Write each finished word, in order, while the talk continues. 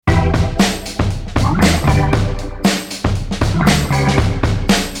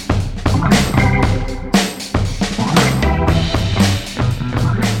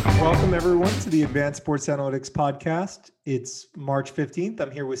to the Advanced Sports Analytics Podcast. It's March 15th.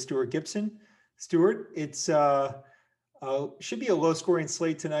 I'm here with Stuart Gibson. Stuart, it's should be a low-scoring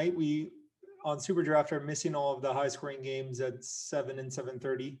slate tonight. We, on SuperDraft, are missing all of the high-scoring games at 7 and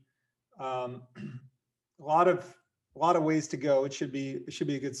 7:30. A lot of ways to go. It should be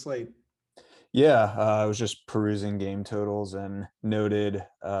a good slate. Yeah, I was just perusing game totals and noted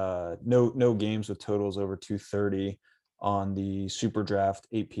no games with totals over 230 on the SuperDraft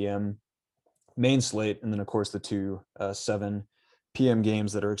 8 p.m. main slate, and then of course the two 7 p.m.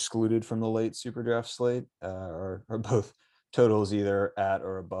 games that are excluded from the late SuperDraft slate are both totals either at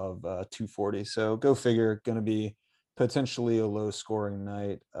or above 240. So go figure, going to be potentially a low scoring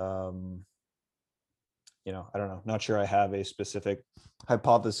night. I don't know. Not sure I have a specific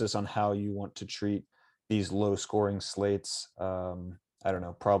hypothesis on how you want to treat these low scoring slates. I don't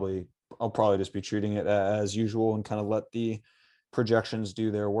know. I'll probably just be treating it as usual and kind of let the projections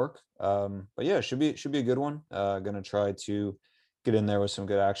do their work. But yeah, it should be a good one. Going to try to get in there with some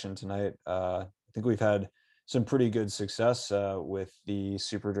good action tonight. I think we've had some pretty good success with the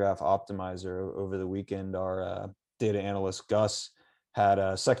SuperDraft Optimizer over the weekend. Our data analyst Gus had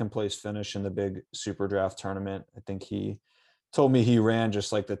a second place finish in the big SuperDraft tournament. I think he told me he ran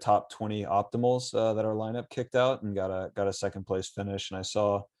just like the top 20 optimals that our lineup kicked out and got a second place finish. And I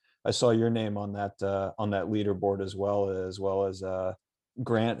saw your name on that leaderboard as well as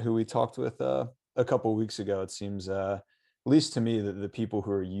Grant, who we talked with a couple of weeks ago. It seems at least to me that the people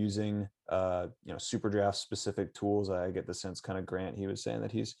who are using SuperDraft specific tools, I get the sense kind of Grant, he was saying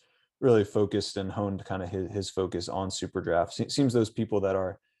that he's really focused and honed kind of his focus on SuperDraft. Seems those people that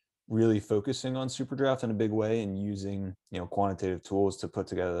are really focusing on SuperDraft in a big way and using quantitative tools to put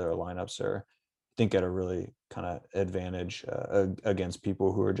together their lineups are, I think, at a really kind of advantage against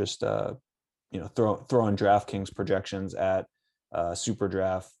people who are just throwing DraftKings projections at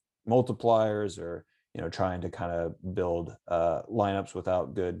SuperDraft multipliers or trying to kind of build lineups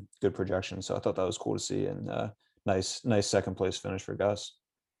without good projections. So I thought that was cool to see, and nice second place finish for Gus.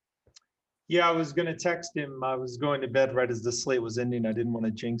 Yeah, I was going to text him. I was going to bed right as the slate was ending. I didn't want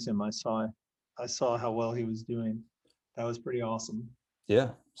to jinx him. I saw how well he was doing. That was pretty awesome. Yeah.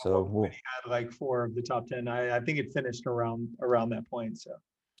 So he had like 4 of the top 10. I think it finished around that point. So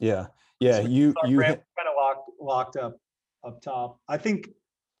yeah. So you kind of locked up top. I think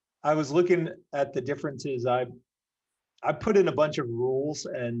I was looking at the differences. I put in a bunch of rules,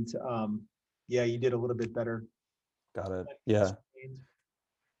 and you did a little bit better. Got it. Yeah.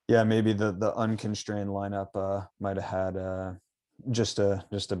 Yeah, maybe the unconstrained lineup might have had just a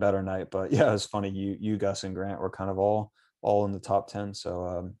better night, but yeah, it's funny. You Gus and Grant were kind of all in the top 10,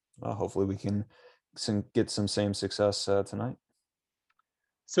 so hopefully we can get some same success tonight.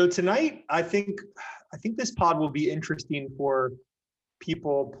 So tonight, I think this pod will be interesting for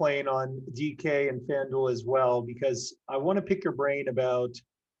people playing on DK and FanDuel as well, because I want to pick your brain about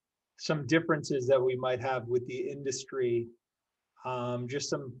some differences that we might have with the industry.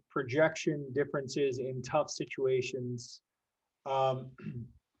 Just some projection differences in tough situations. New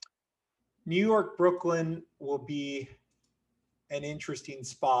York, Brooklyn will be an interesting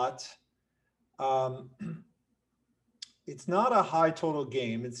spot. It's not a high total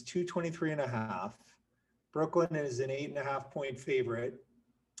game. It's 223.5. Brooklyn is an 8.5 point favorite.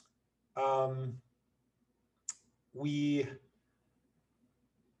 We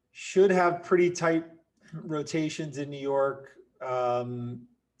should have pretty tight rotations in New York.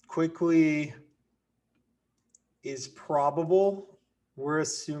 Quickly is probable. We're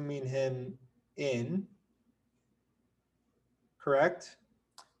assuming him in. Correct?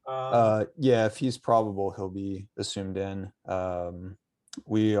 Yeah, if he's probable, he'll be assumed in.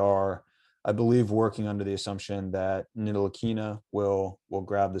 We are, I believe, working under the assumption that Ntilikina will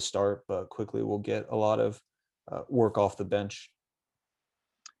grab the start, but quickly will get a lot of work off the bench.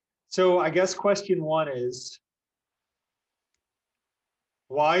 So I guess question one is,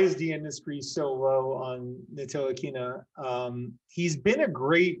 why is the industry so low on Ntilikina? He's been a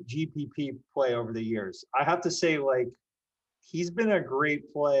great GPP play over the years. I have to say, he's been a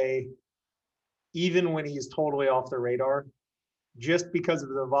great play even when he's totally off the radar, just because of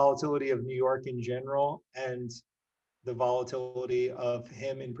the volatility of New York in general and the volatility of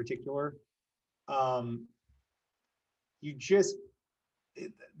him in particular.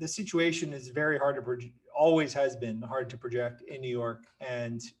 The situation is very hard to project, always has been hard to project in New York,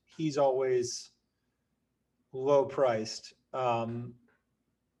 and he's always low priced. So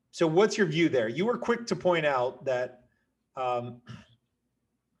what's your view there? You were quick to point out that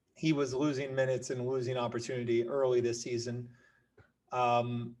he was losing minutes and losing opportunity early this season.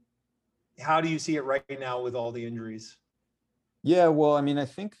 How do you see it right now with all the injuries? Yeah, well, I mean, I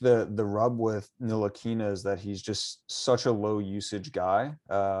think the rub with Ntilikina is that he's just such a low usage guy.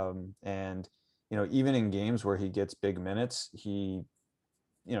 And even in games where he gets big minutes, his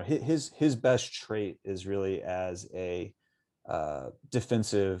best trait is really as a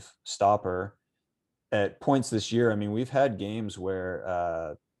defensive stopper. At points this year, I mean, we've had games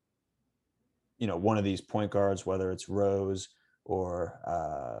where one of these point guards, whether it's Rose or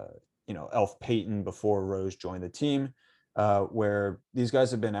Elf Payton before Rose joined the team, where these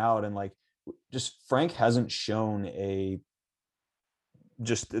guys have been out, and like just Frank hasn't shown I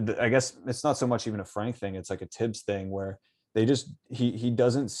guess it's not so much even a Frank thing, it's like a Tibbs thing where he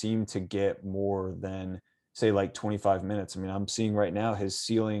doesn't seem to get more than say like 25 minutes. I mean, I'm seeing right now his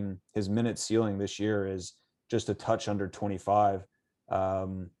minute ceiling this year is just a touch under 25.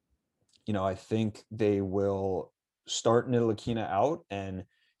 Um, I think they will start Ntilikina out, and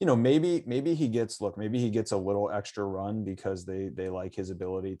maybe he gets maybe he gets a little extra run because they like his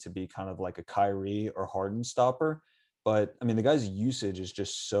ability to be kind of like a Kyrie or Harden stopper. But I mean, the guy's usage is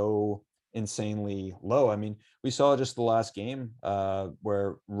just so insanely low. I mean, we saw just the last game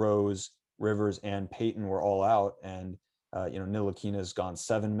where Rose, Rivers, and Peyton were all out, and Ntilikina's gone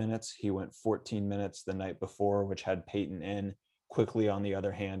 7 minutes. He went 14 minutes the night before, which had Peyton in. Quickly, on the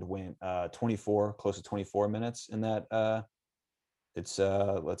other hand, went 24, close to 24 minutes in that. It's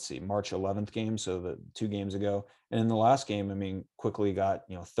let's see, March 11th game, so the 2 games ago. And in the last game, I mean, quickly got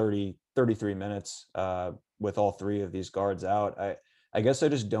 33 minutes with all three of these guards out. I guess I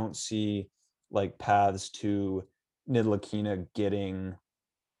just don't see like paths to Nidlakina getting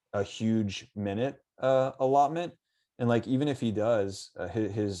a huge minute allotment. And like even if he does,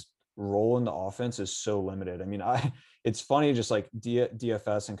 his role in the offense is so limited. I mean, it's funny, just like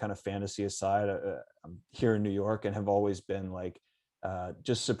DFS and kind of fantasy aside, I'm here in New York and have always been like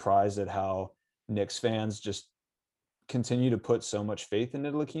just surprised at how Knicks fans just continue to put so much faith in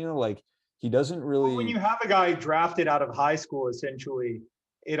Ntilikina. Like he doesn't Well, when really. you have a guy drafted out of high school, essentially,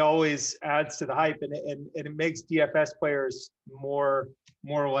 it always adds to the hype, and it makes DFS players more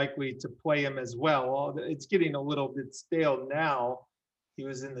likely to play him as well. It's getting a little bit stale now. He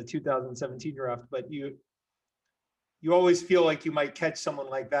was in the 2017 draft, but you always feel like you might catch someone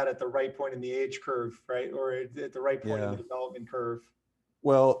like that at the right point in the age curve, right? Or at the right point in Yeah. the development curve.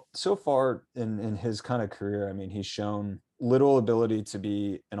 Well, so far in his kind of career, I mean, he's shown little ability to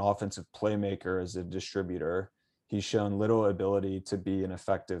be an offensive playmaker as a distributor. He's shown little ability to be an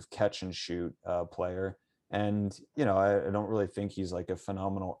effective catch and shoot player. And, I don't really think he's like a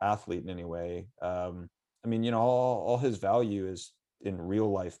phenomenal athlete in any way. I mean, all his value is in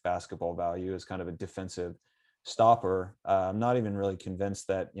real life basketball value is kind of a defensive stopper. I'm not even really convinced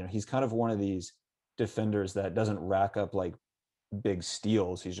that, he's kind of one of these defenders that doesn't rack up like big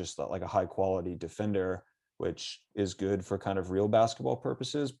steals. He's just like a high quality defender, which is good for kind of real basketball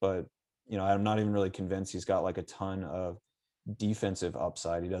purposes. But, I'm not even really convinced he's got like a ton of defensive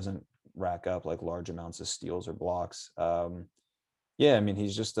upside. He doesn't rack up like large amounts of steals or blocks. Yeah, I mean,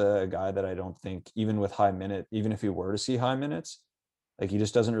 he's just a guy that I don't think, even with even if he were to see high minutes, like he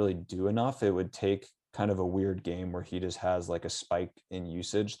just doesn't really do enough. It would take kind of a weird game where he just has like a spike in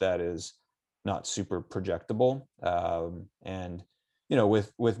usage that is not super projectable. And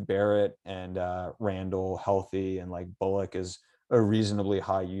with Barrett and Randall healthy, and like Bullock is a reasonably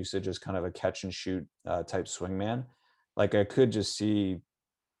high usage as kind of a catch and shoot type swingman. Like I could just see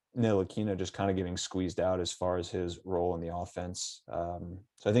Ntilikina just kind of getting squeezed out as far as his role in the offense.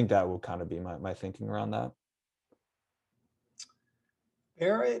 So I think that will kind of be my thinking around that.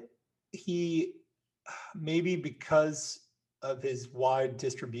 Barrett, he maybe because of his wide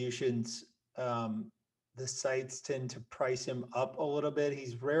distributions, the sites tend to price him up a little bit.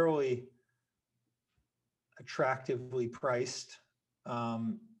 He's rarely attractively priced.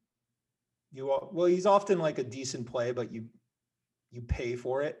 Um, well, he's often like a decent play, but you pay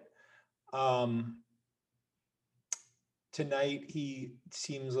for it. Um, Tonight he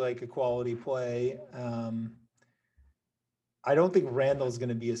seems like a quality play. I don't think Randall's going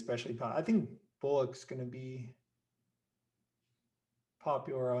to be especially popular. I think Bullock's going to be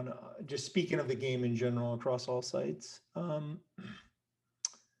popular on just speaking of the game in general across all sites.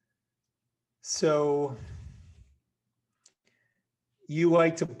 So you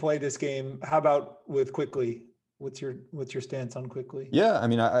like to play this game. How about with Quickly? What's your stance on Quickly? Yeah, I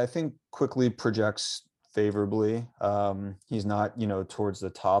mean, I think Quickly projects favorably. He's not, towards the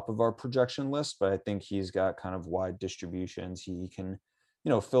top of our projection list, but I think he's got kind of wide distributions. He can,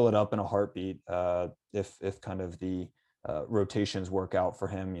 fill it up in a heartbeat if kind of the rotations work out for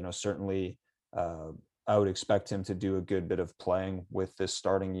him. Certainly, I would expect him to do a good bit of playing with this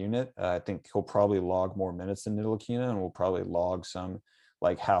starting unit. I think he'll probably log more minutes than Ntilikina, and will probably log some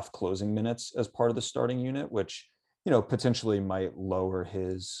like half closing minutes as part of the starting unit, which potentially might lower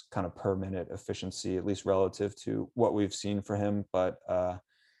his kind of per minute efficiency, at least relative to what we've seen for him. But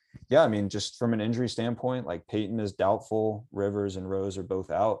yeah, I mean, just from an injury standpoint, like Peyton is doubtful, Rivers and Rose are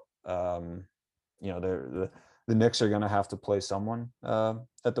both out. The Knicks are going to have to play someone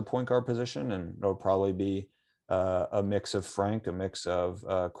at the point guard position, and it'll probably be a mix of Frank, a mix of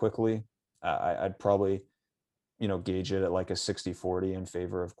Quickly. I'd probably gauge it at like a 60-40 in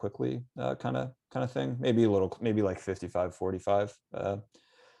favor of Quickly kind of thing. Maybe maybe like 55-45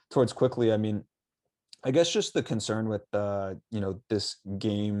 towards Quickly. I mean, I guess just the concern with this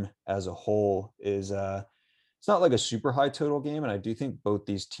game as a whole is it's not like a super high total game, and I do think both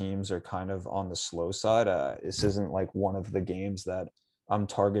these teams are kind of on the slow side. This isn't like one of the games that I'm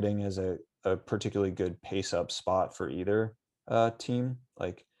targeting as a particularly good pace up spot for either team.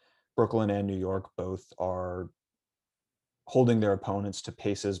 Like Brooklyn and New York both are holding their opponents to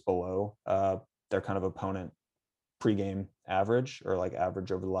paces below their kind of opponent pregame average, or like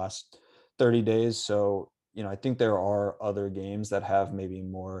average over the last 30 days. So, I think there are other games that have maybe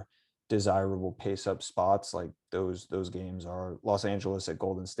more desirable pace up spots. Like those games are Los Angeles at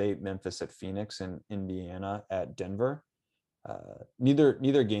Golden State, Memphis at Phoenix, and Indiana at Denver.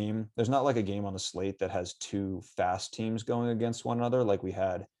 Neither game, there's not like a game on the slate that has two fast teams going against one another like we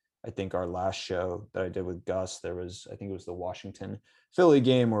had. I think our last show that I did with Gus, I think it was the Washington Philly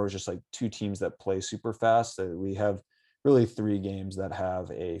game, where it was just like two teams that play super fast. We have really three games that have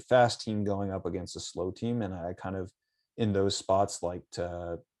a fast team going up against a slow team. And I kind of, in those spots, like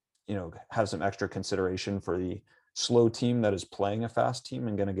to, have some extra consideration for the slow team that is playing a fast team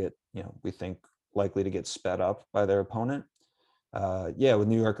and going to get, we think likely to get sped up by their opponent. Yeah, with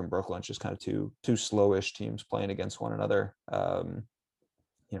New York and Brooklyn, it's just kind of two slowish teams playing against one another.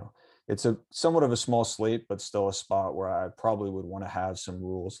 It's a somewhat of a small slate, but still a spot where I probably would want to have some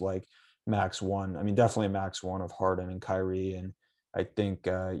rules like max one. I mean, definitely max one of Harden and Kyrie. And I think,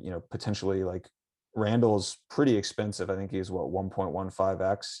 potentially like Randall's pretty expensive. I think he's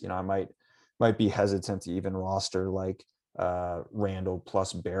 1.15x. I might be hesitant to even roster like Randall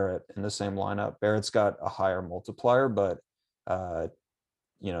plus Barrett in the same lineup. Barrett's got a higher multiplier, but uh,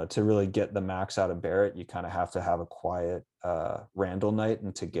 to really get the max out of Barrett, you kind of have to have a quiet Randall night.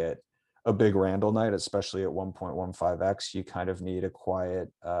 And to get a big Randall night, especially at 1.15x, you kind of need a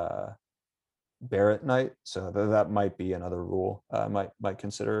quiet Barrett night. So that might be another rule I might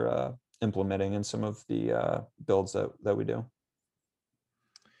consider implementing in some of the builds that we do.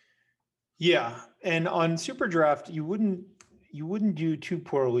 Yeah, and on Super Draft, you wouldn't do too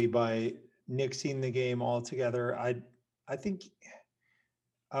poorly by nixing the game altogether. I think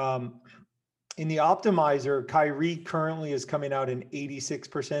in the optimizer, Kyrie currently is coming out in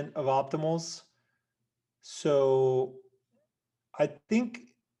 86% of optimals. So I think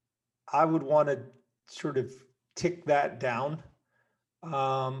I would want to sort of tick that down.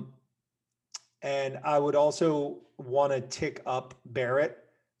 And I would also want to tick up Barrett,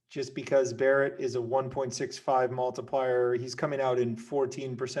 just because Barrett is a 1.65 multiplier. He's coming out in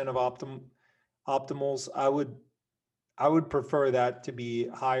 14% of optimals. I would prefer that to be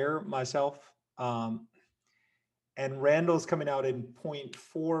higher myself. And Randall's coming out in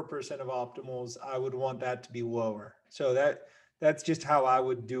 0.4% of optimals. I would want that to be lower. So that's just how I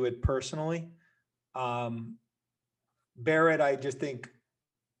would do it personally. Barrett, I just think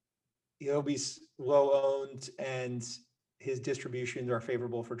he'll be low owned and his distributions are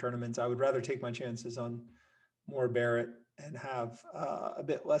favorable for tournaments. I would rather take my chances on more Barrett and have a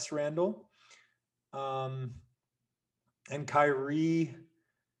bit less Randall. And Kyrie,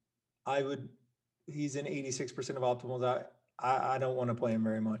 he's in 86% of optimals. I don't want to play him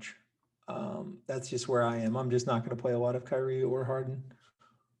very much. That's just where I am. I'm just not going to play a lot of Kyrie or Harden.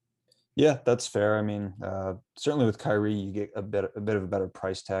 Yeah, that's fair. I mean, certainly with Kyrie, you get a bit of a better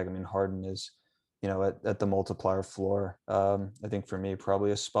price tag. I mean, Harden is, at the multiplier floor. I think for me,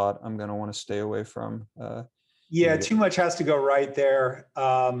 probably a spot I'm going to want to stay away from. Yeah, too much has to go right there.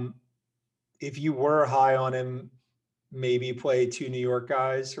 If you were high on him, maybe play two New York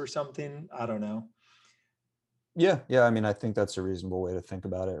guys or something. I don't know. Yeah. I mean, I think that's a reasonable way to think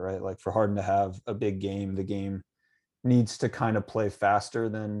about it, right? Like for Harden to have a big game, the game needs to kind of play faster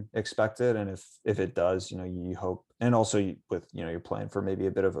than expected, and if it does, you hope. And also with you're playing for maybe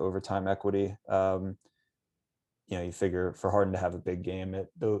a bit of overtime equity. You figure for Harden to have a big game,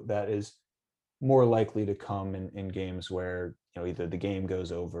 that is more likely to come in games where either the game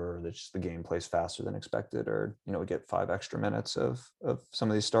goes over, or the game plays faster than expected, or we get 5 extra minutes of some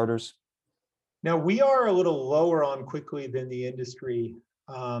of these starters. Now, we are a little lower on quickly than the industry.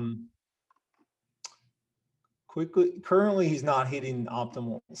 Quickly, currently, he's not hitting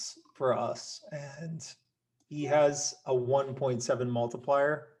optimals for us, and he has a 1.7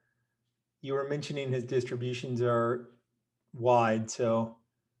 multiplier. You were mentioning his distributions are wide, so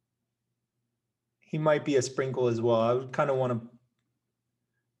he might be a sprinkle as well. I would kind of want to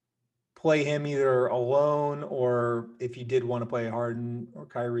play him either alone, or if you did want to play Harden or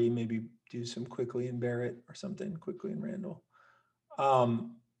Kyrie, maybe do some Quickly and Barrett or something, Quickly and Randall.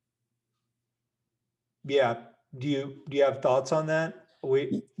 Yeah. Do you have thoughts on that?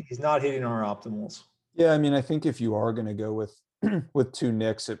 He's not hitting our optimals. Yeah, I mean, I think if you are going to go with with two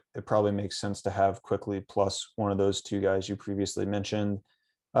Knicks, it probably makes sense to have Quickly plus one of those two guys you previously mentioned.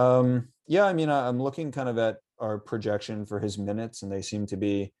 Yeah, I mean, I'm looking kind of at our projection for his minutes, and they seem to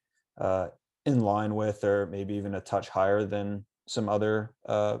be uh, in line with, or maybe even a touch higher than some other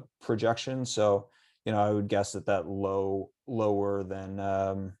projections. So, I would guess that lower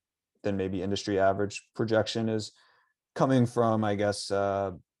than maybe industry average projection is coming from, I guess,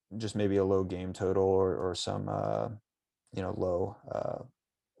 just maybe a low game total, or some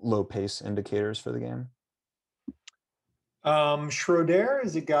low pace indicators for the game. Schroeder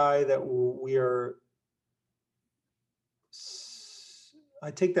is a guy that we are.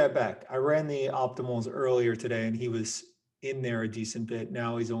 I take that back. I ran the optimals earlier today, and he was in there a decent bit.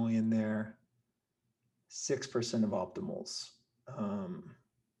 Now he's only in there 6% of optimals.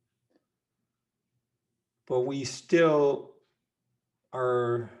 But we still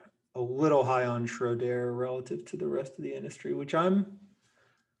are a little high on Schroeder relative to the rest of the industry, which I'm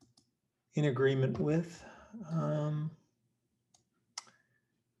in agreement with.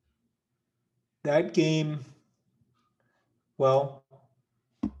 That game, well,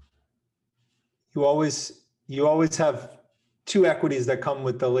 you always have two equities that come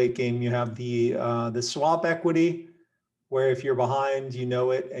with the late game. You have the swap equity, where if you're behind, you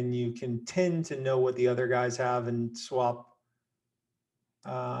know it, and you can tend to know what the other guys have and swap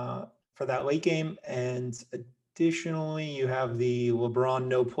for that late game. And additionally, you have the LeBron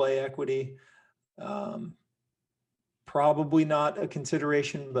no play equity. Probably not a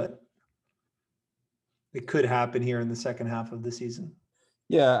consideration, but it could happen here in the second half of the season.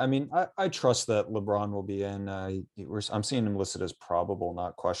 Yeah, I mean, I trust that LeBron will be in. I'm seeing him listed as probable,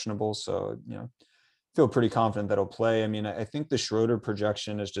 not questionable. So, feel pretty confident that he'll play. I mean, I think the Schroeder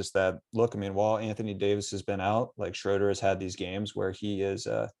projection is just that, look, I mean, while Anthony Davis has been out, like Schroeder has had these games where he is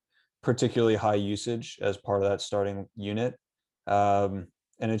particularly high usage as part of that starting unit. And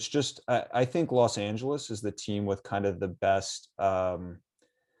it's just, I think Los Angeles is the team with kind of the best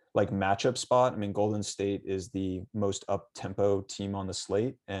like matchup spot. I mean, Golden State is the most up tempo team on the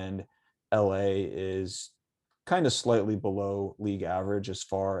slate, and LA is kind of slightly below league average as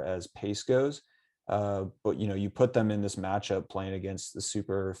far as pace goes. But you put them in this matchup playing against the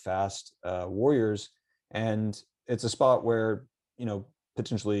super fast Warriors, and it's a spot where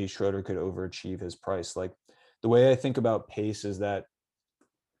potentially Schroeder could overachieve his price. Like, the way I think about pace is that,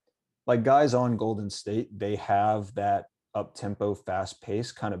 like, guys on Golden State, they have that up tempo fast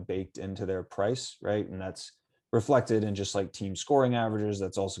pace kind of baked into their price, right? And that's reflected in just like team scoring averages.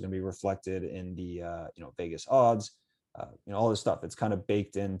 That's also going to be reflected in the Vegas odds, all this stuff. It's kind of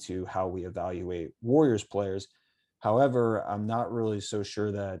baked into how we evaluate Warriors players. However, I'm not really so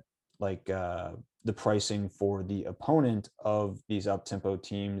sure that, like, the pricing for the opponent of these up tempo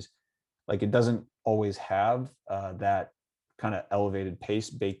teams, like, it doesn't always have that kind of elevated pace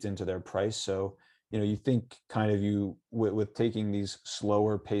baked into their price. So, you think kind of with taking these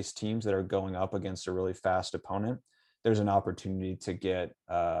slower paced teams that are going up against a really fast opponent, there's an opportunity to get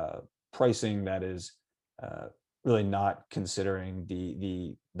pricing that is really not considering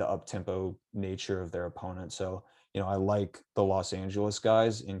the up tempo nature of their opponent. So, I like the Los Angeles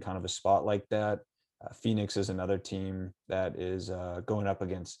guys in kind of a spot like that. Phoenix is another team that is going up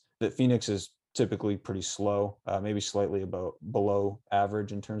against that. Phoenix is typically pretty slow, maybe slightly below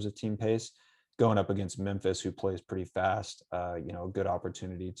average in terms of team pace, going up against Memphis, who plays pretty fast. A good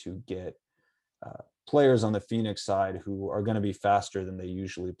opportunity to get players on the Phoenix side who are going to be faster than they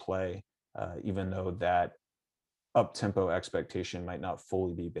usually play, even though that up tempo expectation might not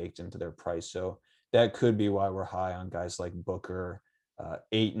fully be baked into their price. So that could be why we're high on guys like Booker,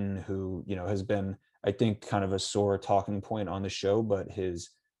 Ayton, who has been, I think, kind of a sore talking point on the show, but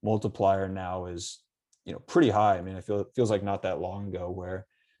his multiplier now is pretty high. I mean, it feels like not that long ago where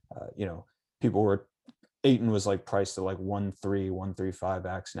people were, Ayton was like priced at like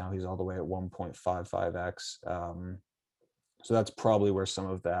 1.35x. Now he's all the way at 1.55x. So that's probably where some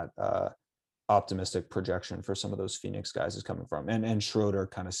of that optimistic projection for some of those Phoenix guys is coming from. And Schroeder,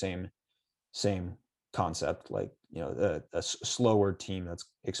 kind of same concept, like, slower team that's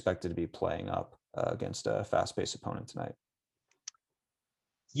expected to be playing up against a fast-paced opponent tonight.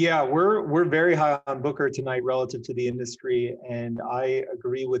 Yeah, we're very high on Booker tonight relative to the industry, and I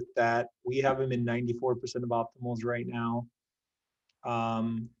agree with that. We have him in 94% of optimals right now.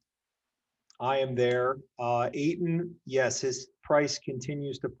 I am there. Aiton, yes, his price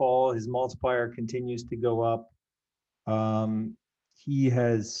continues to fall. His multiplier continues to go up. He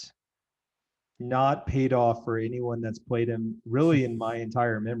has not paid off for anyone that's played him really in my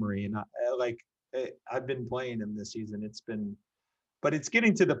entire memory. And I've been playing him this season. But it's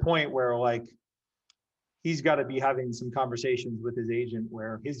getting to the point where like he's got to be having some conversations with his agent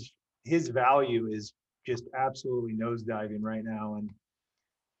where his value is just absolutely nosediving right now. And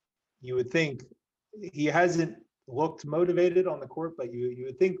you would think he hasn't looked motivated on the court, but you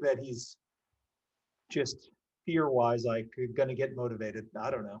would think that he's just fear wise, like going to get motivated. I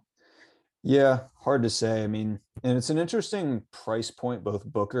don't know. Yeah, hard to say. I mean, and it's an interesting price point. Both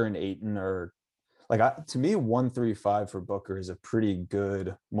Booker and Aiton are like, to me, 135 for Booker is a pretty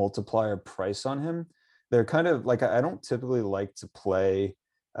good multiplier price on him. They're kind of like, I don't typically like to play,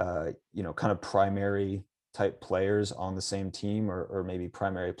 kind of primary type players on the same team, or maybe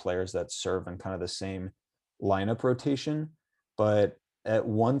primary players that serve in kind of the same lineup rotation. But at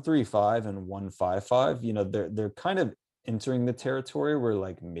 135 and 155, they're kind of entering the territory where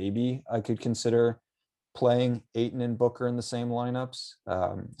like maybe I could consider playing Aiton and Booker in the same lineups,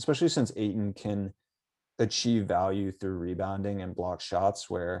 especially since Aiton can achieve value through rebounding and block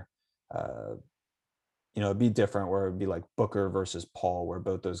shots where, uh, it'd be different where it'd be like Booker versus Paul, where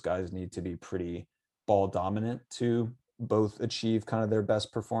both those guys need to be pretty ball dominant to both achieve kind of their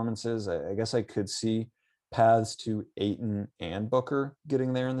best performances. I guess I could see paths to Aiton and Booker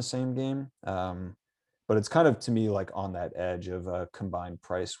getting there in the same game. But it's kind of to me like on that edge of a combined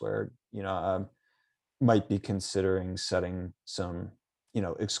price where, I might be considering setting some,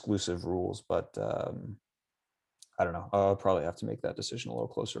 exclusive rules, but I don't know. I'll probably have to make that decision a little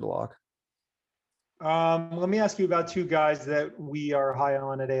closer to lock. Let me ask you about two guys that we are high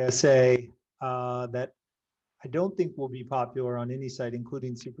on at ASA that I don't think will be popular on any site,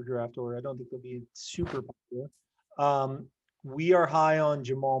 including Super Draft, or I don't think they'll be super popular. We are high on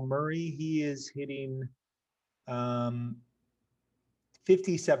Jamal Murray. He is hitting 57%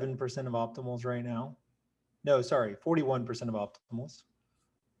 of optimals right now. No, sorry, 41% of optimals.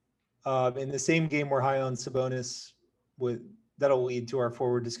 In the same game, we're high on Sabonis. That'll lead to our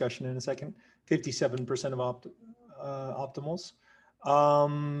forward discussion in a second. 57% of optimals.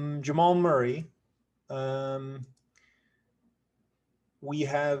 Jamal Murray. We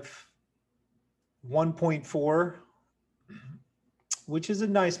have 1.4, which is a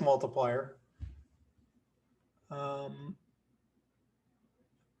nice multiplier.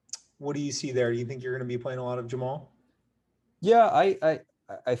 What do you see there? Do you think you're going to be playing a lot of Jamal? Yeah, I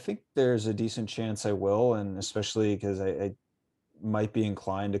think there's a decent chance I will, and especially because I might be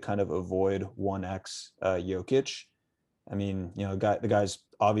inclined to kind of avoid 1x Jokic. I mean, the guy's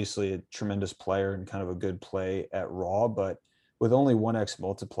obviously a tremendous player and kind of a good play at Raw, but with only 1x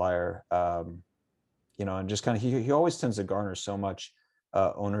multiplier, and just kind of he always tends to garner so much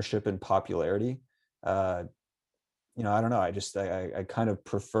ownership and popularity. I don't know. I kind of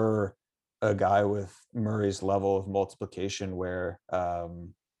prefer a guy with Murray's level of multiplication where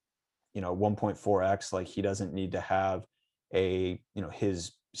 1.4x, like he doesn't need to have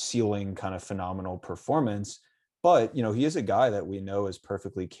his ceiling kind of phenomenal performance, but he is a guy that we know is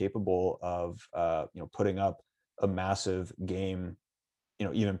perfectly capable of putting up a massive game,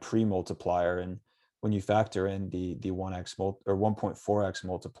 even pre-multiplier. And when you factor in the 1x or 1.4x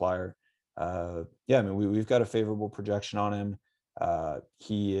multiplier, yeah, I mean, we've got a favorable projection on him.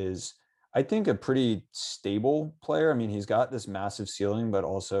 He is, I think, a pretty stable player. I mean, he's got this massive ceiling, but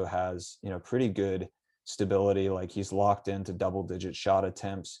also has, pretty good stability. Like he's locked into double-digit shot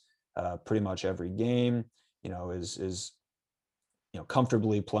attempts pretty much every game. Is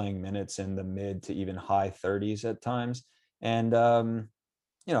comfortably playing minutes in the mid to even high 30s at times. And I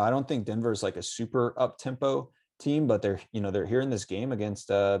don't think Denver is like a super up-tempo team, but they're here in this game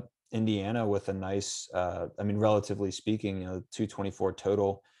against Indiana with a nice, relatively speaking, 224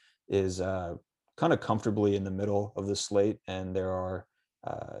 total is kind of comfortably in the middle of the slate, and there are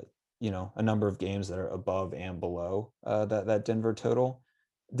a number of games that are above and below that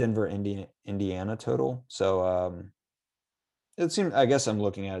Denver Indiana total. So it seems, I guess I'm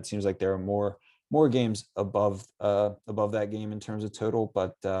looking at it seems like there are more games above that game in terms of total,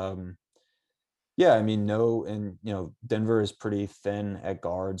 but yeah, I mean, no, and Denver is pretty thin at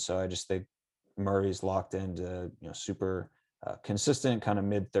guard, so I just think Murray's locked into super consistent kind of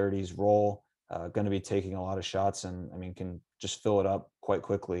mid-30s role, going to be taking a lot of shots, and I mean, can just fill it up quite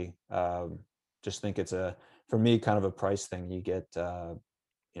quickly. Just think it's for me, kind of a price thing. You get,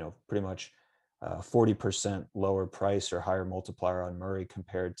 pretty much 40% lower price or higher multiplier on Murray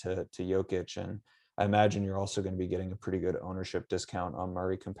compared to Jokic. And I imagine you're also going to be getting a pretty good ownership discount on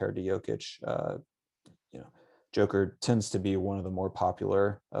Murray compared to Jokic. You know, Joker tends to be one of the more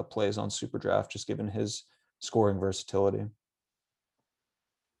popular plays on Super Draft, just given his scoring versatility.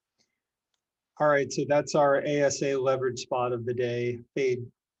 All right, so that's our ASA leverage spot of the day. Fade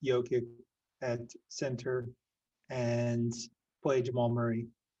Jokic at center and play Jamal Murray,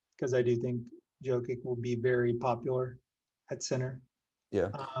 because I do think Jokic will be very popular at center. Yeah.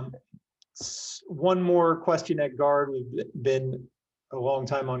 One more question at guard. We've been a long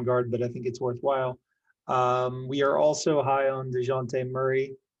time on guard, but I think it's worthwhile. We are also high on DeJounte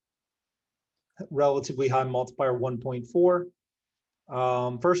Murray, relatively high multiplier 1.4.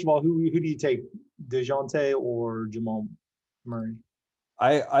 First of all, who do you take, DeJounte or Jamal Murray?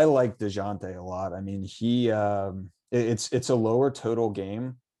 I like DeJounte a lot. I mean, it's a lower total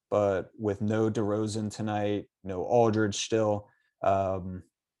game, but with no DeRozan tonight, no Aldridge still,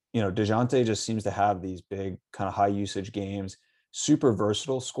 DeJounte just seems to have these big kind of high usage games, super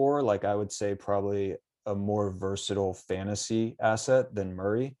versatile scorer. Like, I would say probably a more versatile fantasy asset than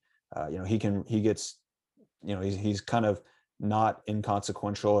Murray. He's kind of not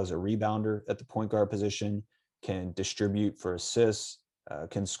inconsequential as a rebounder at the point guard position, can distribute for assists,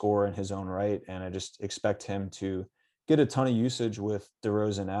 can score in his own right. And I just expect him to get a ton of usage with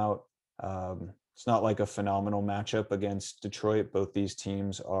DeRozan out. It's not like a phenomenal matchup against Detroit. Both these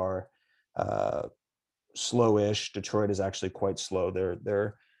teams are slowish. Detroit is actually quite slow. I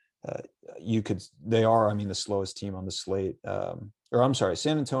mean, the slowest team on the slate. Or I'm sorry,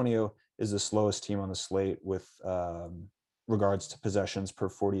 San Antonio is the slowest team on the slate with regards to possessions per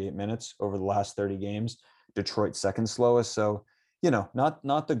 48 minutes over the last 30 games. Detroit second slowest. So,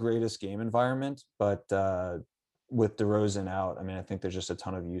 not the greatest game environment, but with DeRozan out, I mean, I think there's just a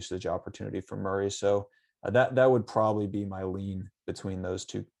ton of usage opportunity for Murray. So that would probably be my lean between those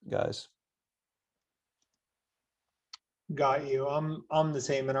two guys. Got you. I'm the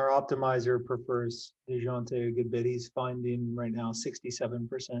same, and our optimizer prefers DeJounte a good bit. He's finding right now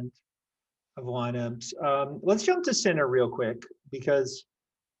 67% of lineups. Let's jump to center real quick, because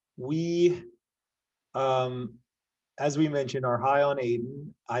we, as we mentioned, are high on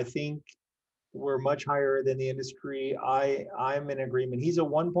Ayton. I think we're much higher than the industry. I'm in agreement. He's a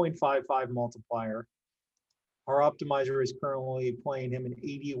 1.55 multiplier. Our optimizer is currently playing him in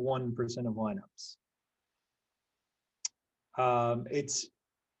 81% of lineups. It's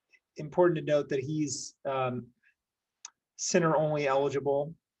important to note that he's center only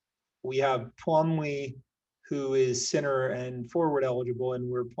eligible. We have Plumlee, who is center and forward eligible, and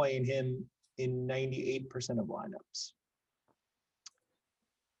we're playing him in 98% of lineups.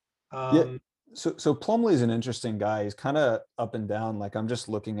 Yeah. So Plumlee is an interesting guy. He's kind of up and down. Like, I'm just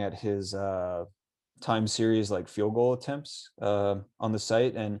looking at his time series, like field goal attempts on the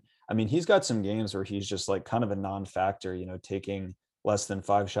site. And I mean, he's got some games where he's just like kind of a non-factor, taking less than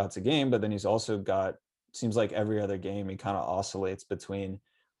 5 shots a game. But then he's also got, seems like every other game, he kind of oscillates between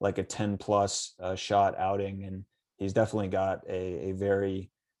like a 10 plus shot outing. And he's definitely got a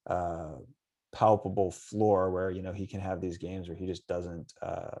very palpable floor where, he can have these games where he just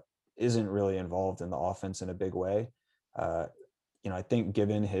isn't really involved in the offense in a big way. I think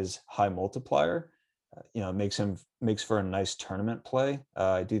given his high multiplier, makes for a nice tournament play.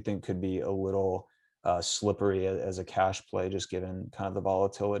 I do think could be a little slippery as a cash play, just given kind of the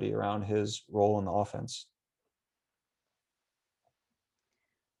volatility around his role in the offense.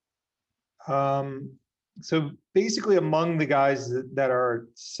 So basically, among the guys that are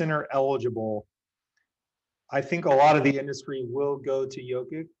center eligible, I think a lot of the industry will go to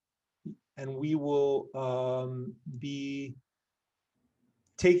Jokic, and we will be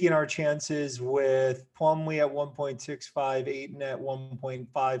taking our chances with Plumlee at 1.65, Ayton at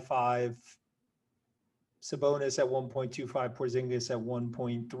 1.55, Sabonis at 1.25, Porzingis at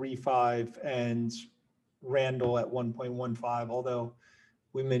 1.35, and Randall at 1.15, although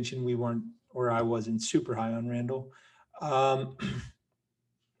we mentioned we weren't, or I wasn't super high on Randall.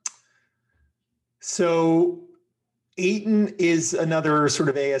 So Ayton is another sort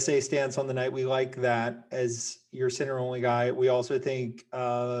of ASA stance on the night. We like that as your center only guy. We also think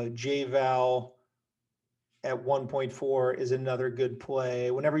J-Val at 1.4 is another good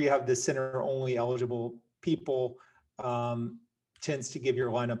play. Whenever you have the center only eligible people, tends to give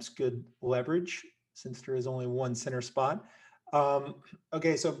your lineups good leverage since there is only one center spot.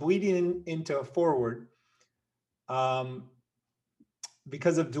 Okay, so bleeding into a forward.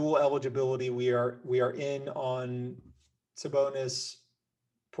 because of dual eligibility, we are in on Sabonis,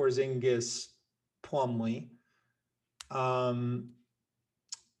 Porzingis, Plumlee.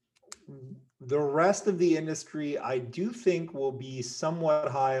 The rest of the industry, I do think, will be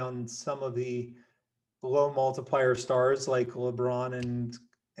somewhat high on some of the low multiplier stars like LeBron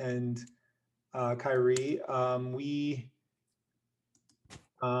and Kyrie. We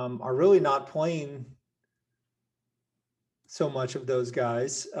are really not playing so much of those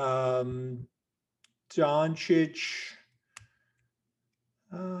guys. Doncic,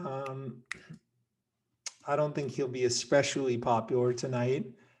 I don't think he'll be especially popular tonight.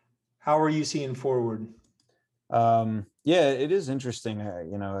 How are you seeing forward? Yeah, it is interesting.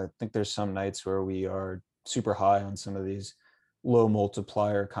 I think there's some nights where we are super high on some of these low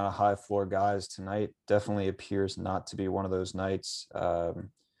multiplier kind of high floor guys. Tonight definitely appears not to be one of those nights.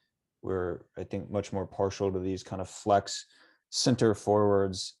 We're, I think, much more partial to these kind of flex center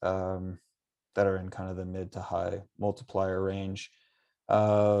forwards that are in kind of the mid to high multiplier range.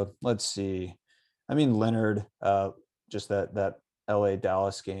 Let's see. I mean, Leonard, just that LA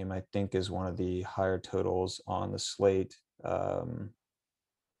Dallas game, I think, is one of the higher totals on the slate.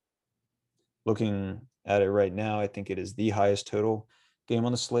 Looking at it right now, I think it is the highest total game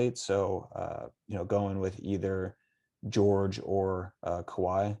on the slate. So, going with either George or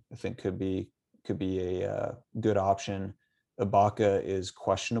Kawhi, I think could be a good option. Ibaka is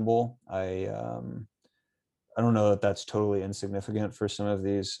questionable. I don't know that that's totally insignificant for some of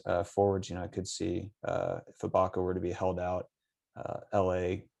these forwards. I could see if Ibaka were to be held out,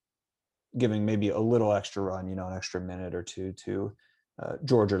 LA giving maybe a little extra run, an extra minute or two to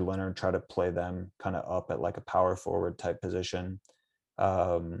George or Leonard, try to play them kind of up at like a power forward type position.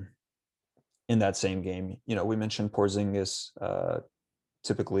 In that same game, we mentioned Porzingis,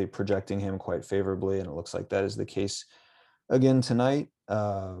 typically projecting him quite favorably, and it looks like that is the case again tonight.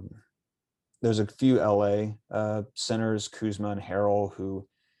 There's a few LA centers, Kuzma and Harrell, who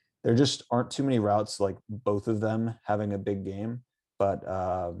there just aren't too many routes like both of them having a big game. But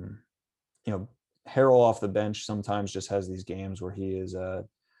Harrell off the bench sometimes just has these games where he is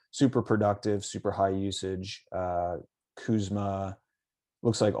super productive, super high usage. Kuzma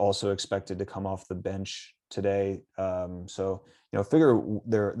looks like also expected to come off the bench today. So figure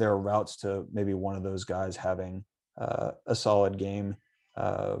there are routes to maybe one of those guys having a solid game.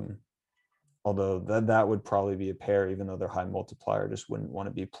 Although that would probably be a pair, even though they're high multiplier, just wouldn't want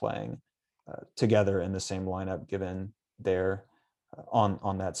to be playing together in the same lineup, given they're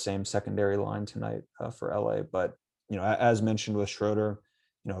on that same secondary line tonight for LA. But as mentioned with Schroeder,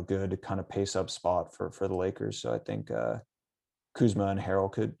 good kind of pace up spot for the Lakers. So I think Kuzma and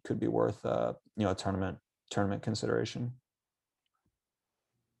Harrell could be worth a tournament consideration.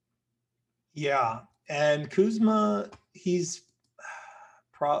 Yeah, and Kuzma, he's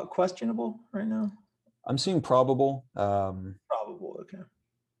questionable right now. I'm seeing probable. Probable, okay.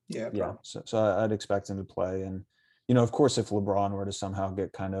 Yeah, Yeah. So I'd expect him to play, and of course, if LeBron were to somehow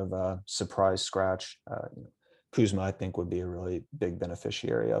get kind of a surprise scratch, Kuzma, I think, would be a really big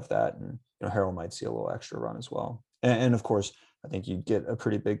beneficiary of that, and Harrell might see a little extra run as well. And of course, I think you'd get a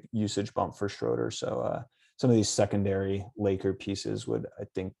pretty big usage bump for Schroeder. So some of these secondary Laker pieces would, I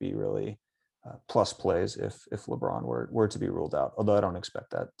think, be really plus plays if LeBron were to be ruled out. Although I don't expect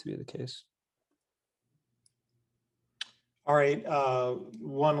that to be the case. All right.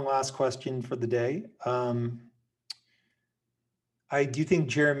 One last question for the day. I do think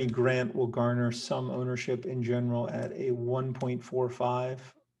Jeremy Grant will garner some ownership in general at a 1.45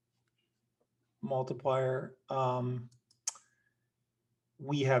 multiplier.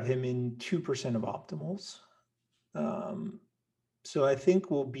 We have him in 2% of optimals. So I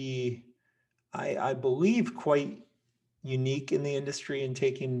think we'll be, I believe, quite unique in the industry in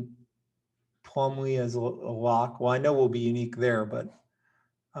taking Plumlee as a lock. Well, I know we'll be unique there, but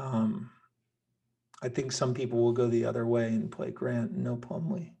I think some people will go the other way and play Grant and no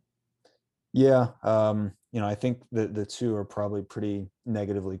Plumlee. Yeah, I think the two are probably pretty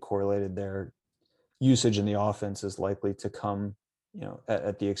negatively correlated. Their usage in the offense is likely to come,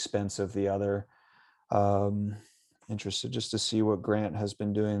 at the expense of the other. Interested just to see what Grant has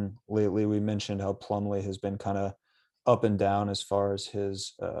been doing lately. We mentioned how Plumlee has been kind of up and down as far as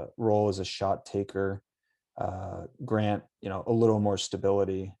his role as a shot taker. Grant, a little more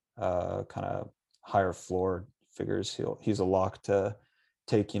stability, kind of higher floor. Figures he's a lock to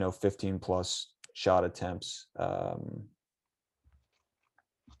take 15 plus shot attempts.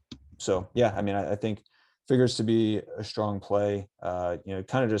 So yeah, I mean, I think figures to be a strong play.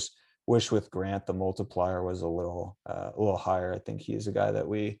 Kind of just wish with Grant the multiplier was a little higher. I think he's a guy that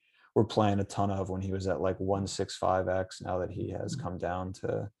we were playing a ton of when he was at like 1.65x. Now that he has come down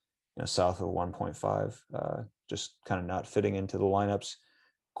to south of 1.5, just kind of not fitting into the lineups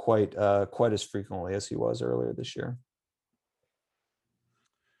quite as frequently as he was earlier this year.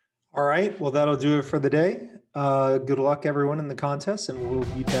 All right, well, that'll do it for the day. Good luck everyone in the contest, and we'll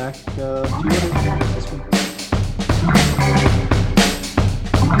be back to you this week.